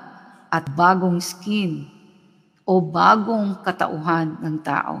maganda at bagong skin o bagong katauhan ng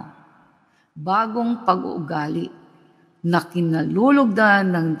tao. Bagong pag-uugali na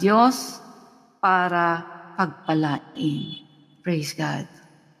kinalulugdan ng Diyos para pagpalain. Praise God.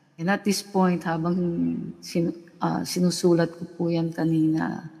 And at this point, habang sinusulat ko po yan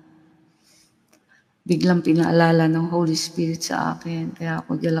kanina, biglang pinaalala ng Holy Spirit sa akin. Kaya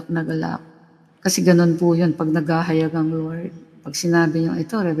ako galak na galak. Kasi ganun po yun pag naghahayag ang Lord. Pag sinabi niyo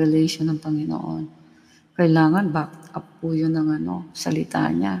ito, revelation ng Panginoon. Kailangan back up po yun ng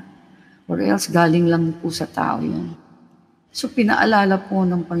salita niya. Or else galing lang po sa tao yun. So pinaalala po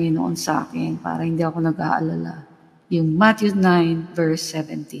ng Panginoon sa akin para hindi ako nag-aalala. Yung Matthew 9 verse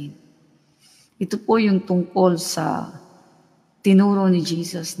 17. Ito po yung tungkol sa tinuro ni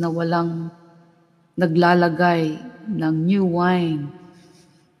Jesus na walang naglalagay ng new wine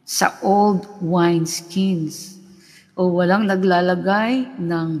sa old wine skins o walang naglalagay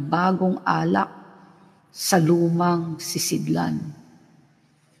ng bagong alak sa lumang sisidlan.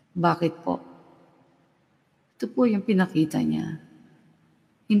 Bakit po? Ito po yung pinakita niya.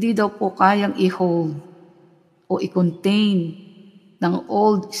 Hindi daw po kayang i-hold o i-contain ng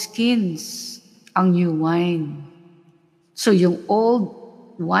old skins ang new wine. So yung old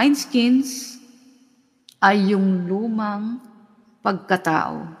wine skins ay yung lumang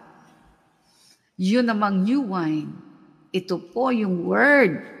pagkatao. Yun namang new wine. Ito po yung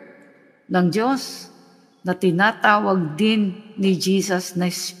word ng Diyos na tinatawag din ni Jesus na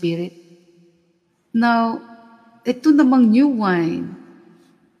Spirit. Now, ito namang new wine,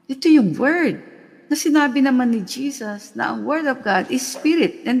 ito yung word na sinabi naman ni Jesus na ang word of God is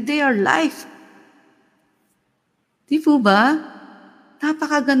Spirit and they are life. Di po ba?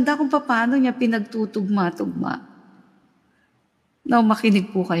 Napakaganda kung paano niya pinagtutugma-tugma. Now,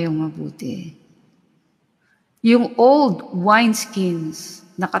 makinig po kayong mabuti. Yung old wineskins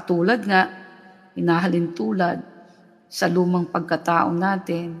na katulad nga, hinahalin tulad sa lumang pagkatao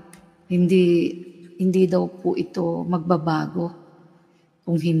natin, hindi daw po ito magbabago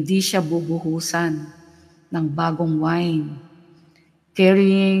kung hindi siya bubuhusan ng bagong wine,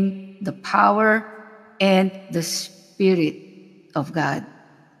 carrying the power and the Spirit of God.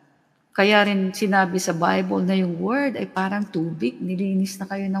 Kaya rin sinabi sa Bible na yung Word ay parang tubig, nilinis na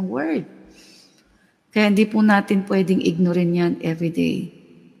kayo ng Word. Kaya hindi po natin pwedeng ignorin yan everyday.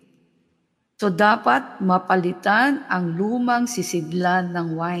 So dapat mapalitan ang lumang sisidlan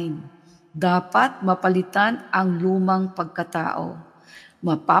ng wine. Dapat mapalitan ang lumang pagkatao.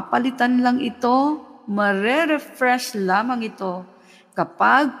 Mapapalitan lang ito, mare-refresh lamang ito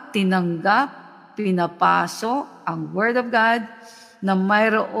kapag tinanggap, pinapaso ang Word of God na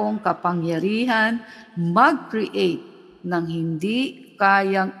mayroong kapangyarihan mag-create ng hindi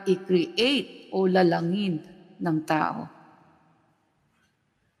kayang i-create o lalangin ng tao.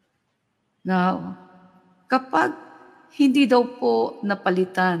 Now, kapag hindi daw po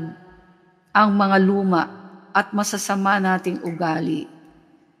napalitan ang mga luma at masasama nating ugali,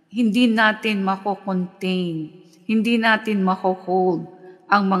 hindi natin mako-contain, hindi natin mako-hold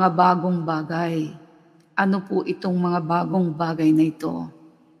ang mga bagong bagay. Ano po itong mga bagong bagay na ito?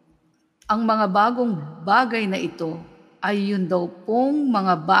 Ang mga bagong bagay na ito ay yun daw pong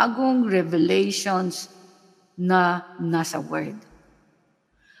mga bagong revelations na nasa Word.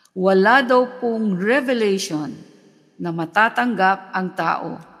 Wala daw pong revelation na matatanggap ang tao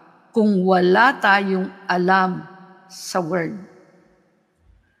kung wala tayong alam sa Word.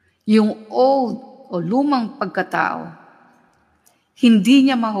 Yung old o lumang pagkatao, hindi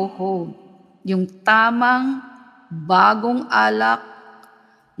niya mahuhold yung tamang bagong alak,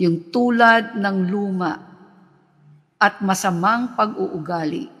 yung tulad ng luma, at masamang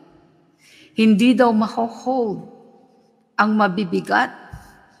pag-uugali. Hindi daw maho-hold ang mabibigat,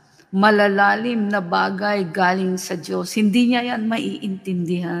 malalalim na bagay galing sa Diyos. Hindi niya yan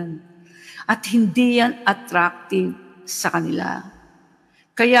maiintindihan. At hindi yan attractive sa kanila.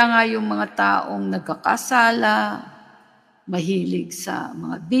 Kaya nga yung mga taong nagkakasala, mahilig sa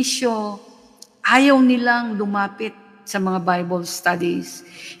mga bisyo, ayaw nilang lumapit sa mga Bible studies.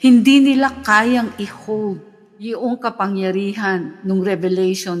 Hindi nila kayang i-hold yung kapangyarihan ng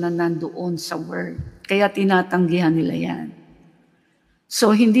revelation na nandoon sa Word. Kaya tinatanggihan nila yan.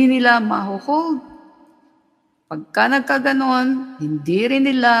 So, hindi nila mahuhold. Pagka nagkaganon, hindi rin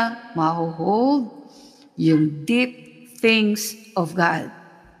nila mahuhold yung deep things of God.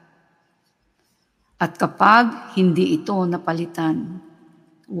 At kapag hindi ito napalitan,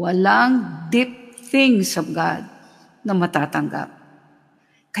 walang deep things of God na matatanggap.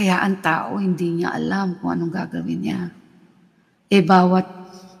 Kaya ang tao, hindi niya alam kung anong gagawin niya. Bawat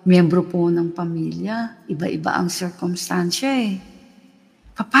miyembro po ng pamilya, iba-iba ang circumstansya eh.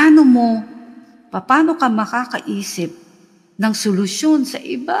 Paano ka makakaisip ng solusyon sa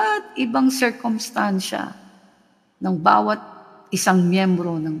iba't ibang circumstansya ng bawat isang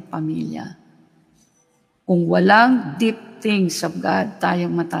miyembro ng pamilya? Kung walang deep things of God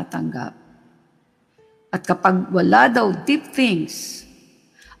tayong matatanggap. At kapag wala daw deep things,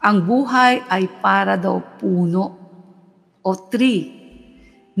 ang buhay ay para daw puno o tree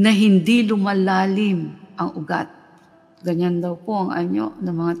na hindi lumalalim ang ugat. Ganyan daw po ang anyo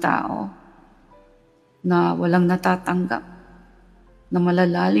ng mga tao na walang natatanggap na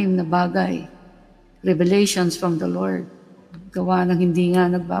malalalim na bagay. Revelations from the Lord. Gawa ng hindi nga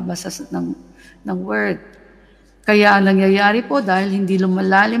nagbabasa ng Word. Kaya ang nangyayari po dahil hindi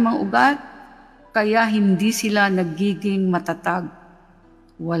lumalalim ang ugat, kaya hindi sila nagiging matatag.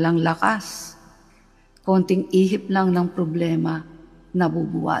 Walang lakas. Konting ihip lang ng problema,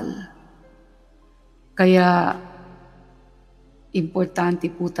 nabubuwal. Kaya, importante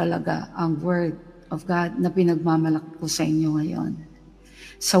po talaga ang Word of God na pinagmamalaki ko sa inyo ngayon.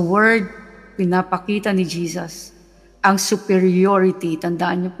 Sa Word, pinapakita ni Jesus ang superiority.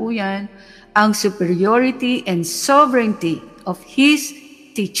 Tandaan niyo po yan, ang superiority and sovereignty of His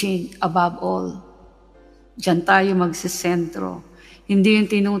teaching above all. Diyan tayo magsisentro. Hindi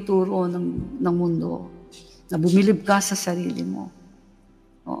yung tinuturo ng mundo na bumilib ka sa sarili mo.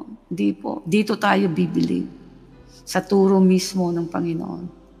 Hindi po. Dito tayo bibilib sa turo mismo ng Panginoon.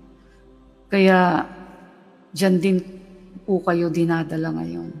 Kaya dyan din po kayo dinadala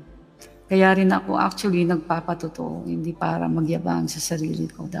ngayon. Kaya rin ako actually nagpapatotoo, hindi para magyabang sa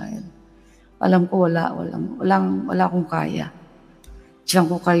sarili ko dahil alam ko wala akong kaya. Diyan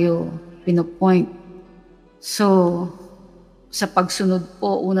ko kayo pinopoint. So, sa pagsunod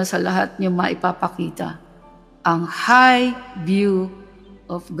po, una sa lahat niyo maipapakita ang high view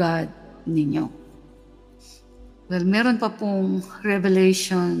of God ninyo. Well, meron pa pong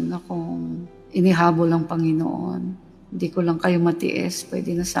revelation na kung inihabol ng Panginoon. Hindi ko lang kayo matiis.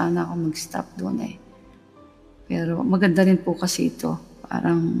 Pwede na sana ako mag-stop doon eh. Pero maganda rin po kasi ito.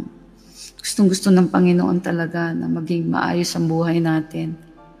 Parang gustong-gusto ng Panginoon talaga na maging maayos ang buhay natin.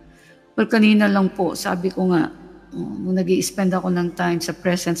 Well, kanina lang po, sabi ko nga, nung nag-i-spend ako ng time sa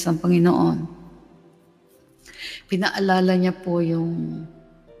presence ng Panginoon, pinaalala niya po yung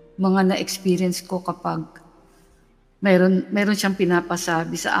mga na-experience ko kapag meron siyang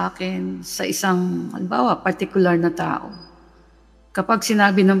pinapasabi sa akin sa isang, halimbawa, particular na tao. Kapag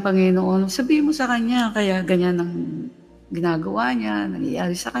sinabi ng Panginoon, sabihin mo sa kanya, kaya ganyan ang ginagawa niya,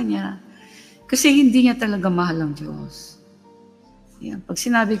 nangyayari sa kanya. Kasi hindi niya talaga mahal ang Diyos. Yan. Pag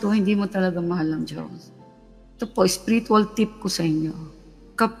sinabi ko, hindi mo talaga mahal ang Diyos. Ito po, spiritual tip ko sa inyo.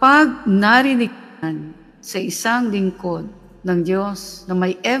 Kapag narinig sa isang lingkod ng Diyos na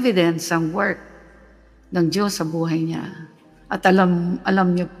may evidence ang work ng Diyos sa buhay niya, at alam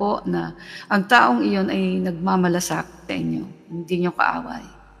niyo po na ang taong iyon ay nagmamalasak sa inyo, hindi niyo kaaway.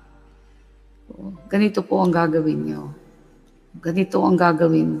 So, ganito po ang gagawin niyo. Ganito ang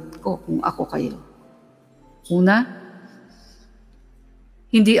gagawin ko kung ako kayo. Una,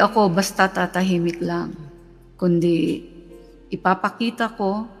 hindi ako basta tatahimik lang, kundi ipapakita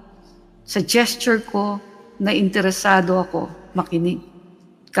ko sa gesture ko na interesado ako makinig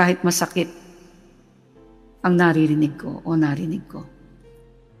kahit masakit ang naririnig ko o narinig ko.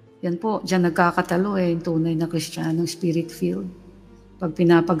 Yan po, diyan nagkakatalo yung tunay na Kristiyanong spirit-filled. Pag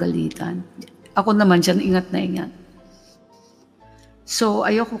pinapagalitan. Ako naman diyan ingat na ingat. So,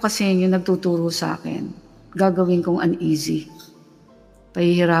 ayoko kasi yung nagtuturo sa akin. Gagawin kong uneasy.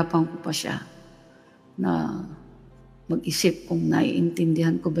 Pahihirapan ko pa siya na mag-isip kung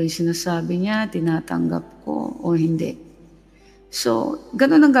naiintindihan ko ba yung sinasabi niya, tinatanggap ko o hindi. So,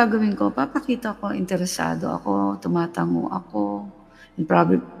 ganun ang gagawin ko. Papakita ko, interesado ako, tumatango ako, and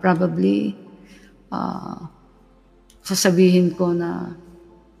probably sasabihin ko na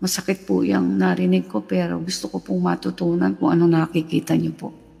masakit po yung narinig ko, pero gusto ko pong matutunan kung ano nakikita niyo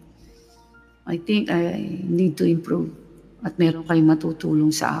po. I think I need to improve at meron kayong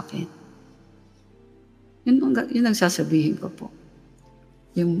matutulong sa akin. Yun ang sasabihin ko po.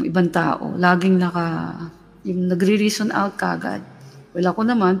 Yung ibang tao, laging yung nagre-reason out kagad. Well, ako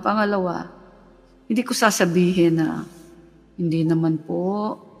naman, pangalawa, hindi ko sasabihin na hindi naman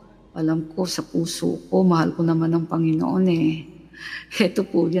po, alam ko sa puso ko, mahal ko naman ang Panginoon eh. Ito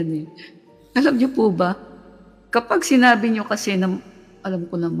po yan eh. Alam niyo po ba, kapag sinabi niyo kasi na alam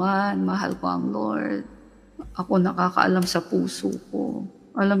ko naman, mahal ko ang Lord, ako nakakaalam sa puso ko.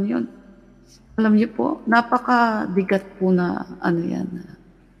 Alam niyo po, napakabigat po na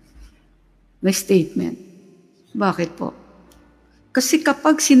na statement. Bakit po? Kasi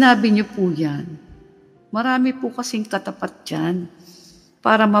kapag sinabi niyo po yan, marami po kasing katapat dyan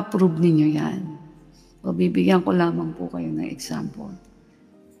para ma-prove ninyo yan. O bibigyan ko lamang po kayo ng example.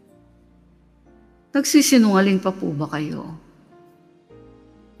 Nagsisinungaling pa po ba kayo?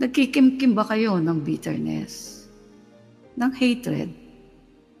 Nagkikimkim ba kayo ng bitterness? Ng hatred?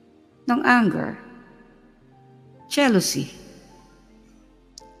 Ng anger? Jealousy?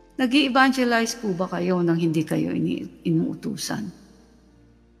 Nag-i-evangelize po ba kayo nang hindi kayo inuutusan?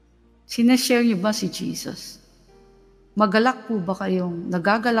 Sinashare niyo ba si Jesus? Nagagalak po ba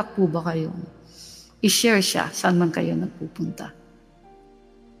kayong i-share siya saan man kayo nagpupunta?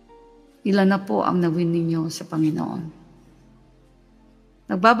 Ilan na po ang nawin ninyo sa Panginoon?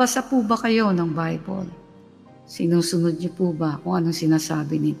 Nagbabasa po ba kayo ng Bible? Sinusunod niyo po ba kung anong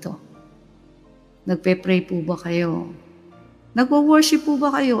sinasabi nito? Nagpe-pray po ba kayo? Nagwo-worship po ba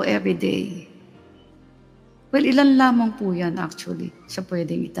kayo every day? Well, ilan lamang po yan actually sa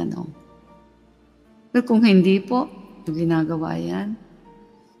pwedeng itanong. Well, kung hindi po, ginagawa yan,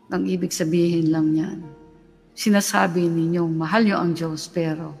 ang ibig sabihin lang yan. Sinasabi ninyong mahal niyo ang Diyos,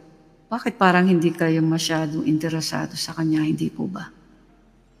 pero bakit parang hindi kayo masyadong interesado sa Kanya, hindi po ba?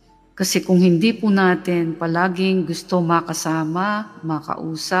 Kasi kung hindi po natin palaging gusto makasama,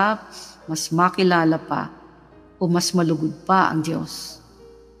 makausap, mas makilala pa, o mas malugod pa ang Diyos.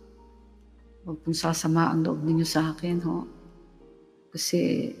 Huwag pong sasama ang loob ninyo sa akin, ho. Kasi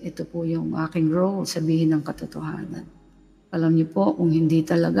ito po yung aking role, sabihin ng katotohanan. Alam niyo po, kung hindi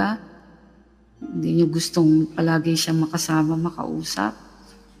talaga, hindi niyo gustong palagi siyang makasama, makausap,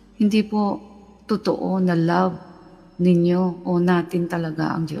 hindi po totoo na love ninyo o natin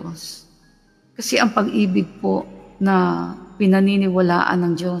talaga ang Diyos. Kasi ang pag-ibig po na pinaniniwalaan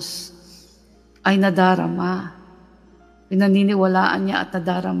ng Diyos ay nadarama. Pinaniniwalaan niya at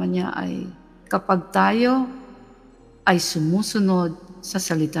nadarama niya ay kapag tayo ay sumusunod sa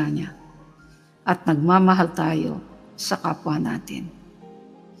salita niya at nagmamahal tayo sa kapwa natin.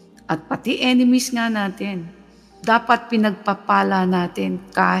 At pati enemies nga natin, dapat pinagpapala natin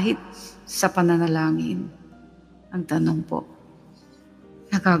kahit sa pananalangin. Ang tanong po,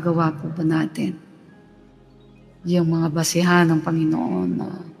 nagagawa po ba natin yung mga basihan ng Panginoon na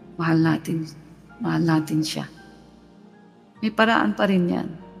mahal natin siya? May paraan pa rin yan.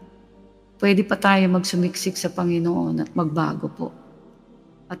 Pwede pa tayo magsumiksik sa Panginoon at magbago po.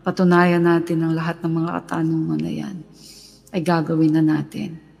 At patunayan natin ang lahat ng mga katanungan na yan ay gagawin na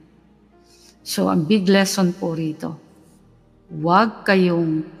natin. So, ang big lesson po rito, huwag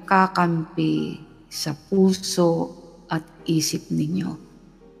kayong kakampi sa puso at isip ninyo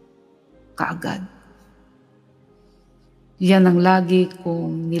kaagad. Yan ang lagi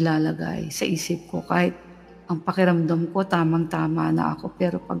kong nilalagay sa isip ko kahit ang pakiramdam ko tamang-tama na ako.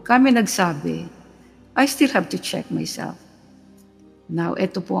 Pero pag kami nagsabi, I still have to check myself. Now,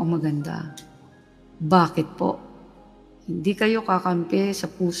 ito po ang maganda. Bakit po? Hindi kayo kakampi sa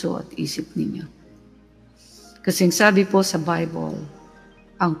puso at isip ninyo. Kasi sabi po sa Bible,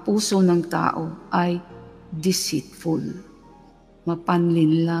 ang puso ng tao ay deceitful,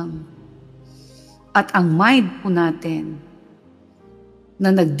 mapanlin lang. At ang mind po natin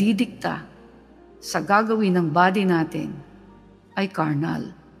na nagdidikta sa gagawin ng body natin ay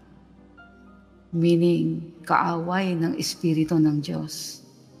carnal, meaning kaaway ng Espiritu ng Diyos.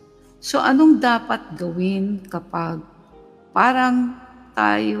 So anong dapat gawin kapag parang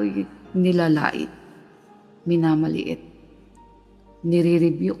tayo'y nilalait, minamaliit,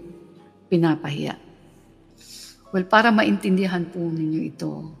 nire-rebuke, pinapahiya? Well, para maintindihan po ninyo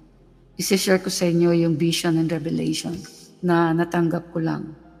ito, isi-share ko sa inyo yung vision and revelation na natanggap ko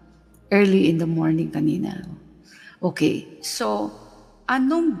lang early in the morning kanina. Okay, so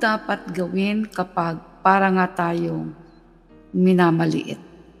anong dapat gawin kapag para nga tayong minamaliit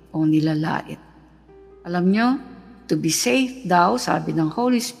o nilalait? Alam nyo, to be safe daw, sabi ng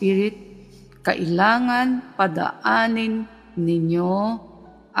Holy Spirit, kailangan padaanin ninyo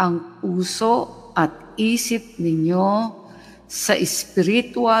ang puso at isip ninyo sa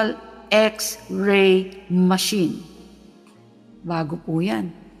spiritual X-ray machine. Bago po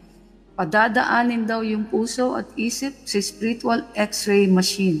yan. Padadaanin daw yung puso at isip sa spiritual X-ray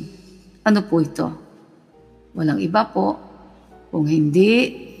machine. Ano po ito? Walang iba po kung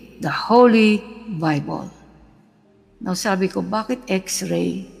hindi the Holy Bible. Now sabi ko, bakit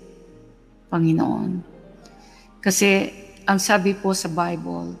X-ray, Panginoon? Kasi ang sabi po sa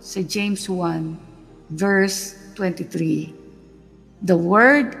Bible, sa James 1, verse 23, the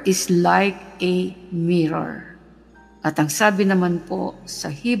Word is like a mirror. At ang sabi naman po sa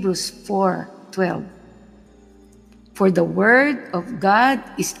Hebrews 4:12, for the Word of God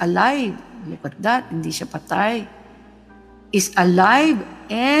is alive. Look at that, hindi siya patay. Is alive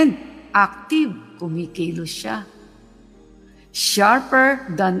and active. Kumikilos siya.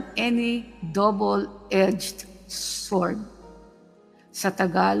 Sharper than any double-edged sword. Sa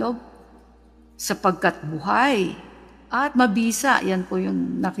Tagalog, sapagkat buhay at mabisa, yan po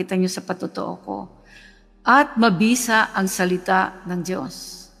yung nakita nyo sa patotoo ko, at mabisa ang salita ng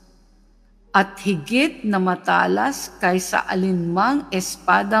Diyos. At higit na matalas kaysa alinmang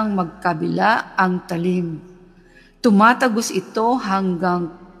espadang magkabila ang talim. Tumatagos ito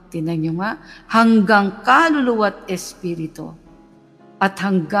hanggang, tinan nyo nga, hanggang kaluluwa't espiritu at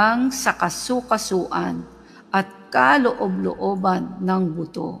hanggang sa kasukasuan at kaloob-looban ng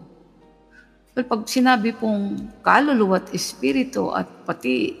buto. Well, pag sinabi pong kaluluwa't espiritu at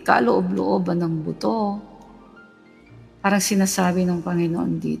pati kaloob-looban ng buto, parang sinasabi ng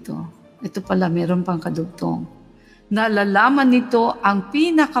Panginoon dito, ito pala meron pang kadugtong. Nalalaman nito ang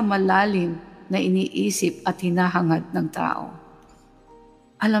pinakamalalim na iniisip at hinahangad ng tao.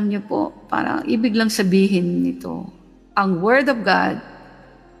 Alam niyo po, parang ibig lang sabihin nito, ang Word of God,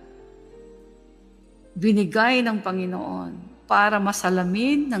 binigay ng Panginoon para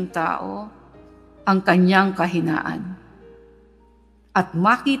masalamin ng tao ang kanyang kahinaan. At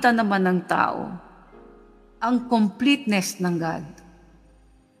makita naman ng tao ang completeness ng God.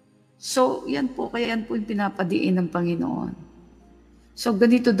 So, yan po, kaya yan po yung pinapadiin ng Panginoon. So,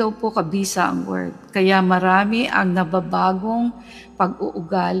 ganito daw po kabisa ang Word. Kaya marami ang nababagong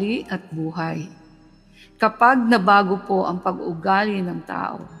pag-uugali at buhay. Kapag nabago po ang pag-uugali ng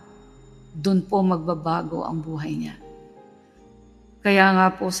tao, doon po magbabago ang buhay niya. Kaya nga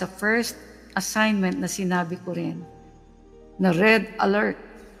po sa first assignment na sinabi ko rin, na red alert,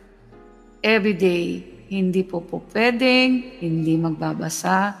 every day, hindi po pwedeng hindi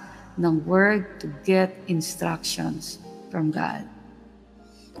magbabasa ng Word to get instructions from God.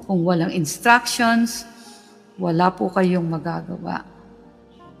 Kung walang instructions, wala po kayong magagawa.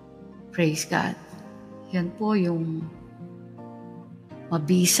 Praise God. Yan po yung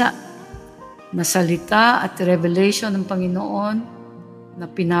mabisa na salita at revelation ng Panginoon na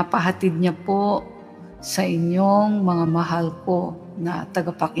pinapahatid niya po sa inyong mga mahal ko na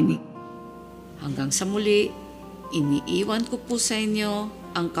tagapakinig. Hanggang sa muli, iniiwan ko po sa inyo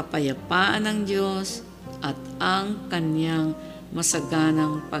ang kapayapaan ng Diyos at ang Kanyang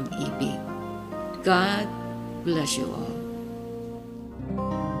masaganang pag-ibig. God bless you all.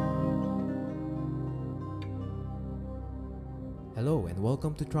 Hello and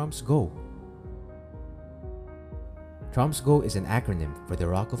welcome to Trumps Go. Trumps Go is an acronym for the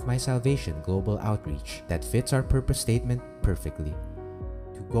Rock of My Salvation Global Outreach that fits our purpose statement perfectly.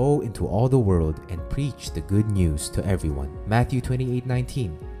 To go into all the world and preach the good news to everyone. Matthew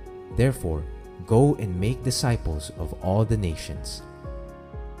 28:19. Therefore, go and make disciples of all the nations.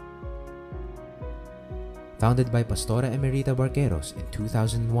 Founded by Pastora Emerita Barqueros in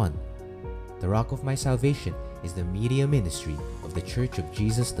 2001, the Rock of My Salvation is the media ministry of the Church of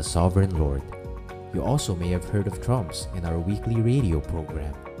Jesus the Sovereign Lord. You also may have heard of Trumps in our weekly radio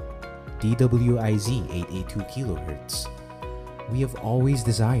program, DWIZ 882 kHz. We have always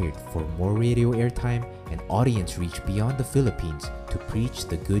desired for more radio airtime and audience reach beyond the Philippines to preach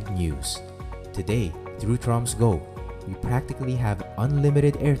the good news. Today, through Trumps Go, we practically have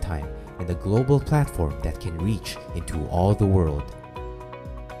unlimited airtime and a global platform that can reach into all the world.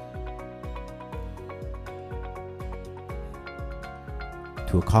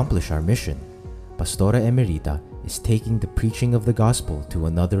 To accomplish our mission, Pastora Emerita is taking the preaching of the gospel to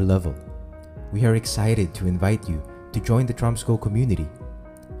another level. We are excited to invite you to join the Trumps Go community.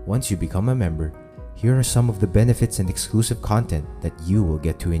 Once you become a member, here are some of the benefits and exclusive content that you will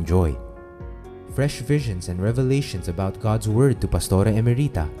get to enjoy. Fresh visions and revelations about God's Word to Pastora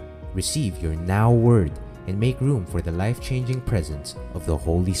Emerita. Receive your Now Word and make room for the life-changing presence of the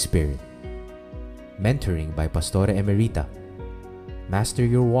Holy Spirit. Mentoring by Pastora Emerita. Master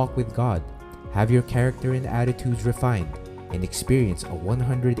your walk with God. Have your character and attitudes refined and experience a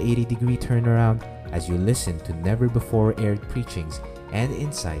 180-degree turnaround as you listen to never-before-aired preachings and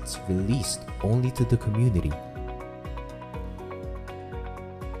insights released only to the community.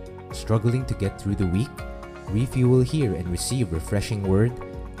 Struggling to get through the week? Refuel here and receive refreshing word,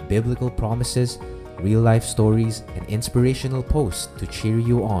 biblical promises, real-life stories, and inspirational posts to cheer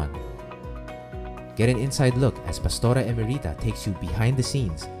you on. Get an inside look as Pastora Emerita takes you behind the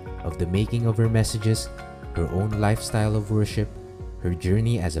scenes of the making of her messages, her own lifestyle of worship, her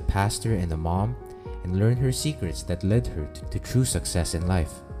journey as a pastor and a mom, and learn her secrets that led her to true success in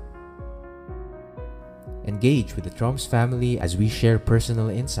life. Engage with the Trumps family as we share personal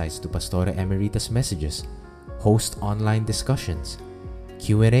insights to Pastora Emerita's messages, host online discussions,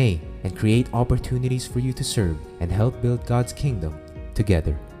 Q&A, and create opportunities for you to serve and help build God's kingdom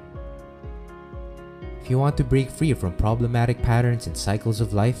together. If you want to break free from problematic patterns and cycles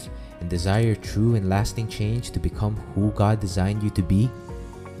of life and desire true and lasting change to become who God designed you to be,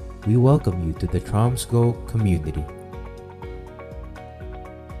 we welcome you to the Trumps Go community.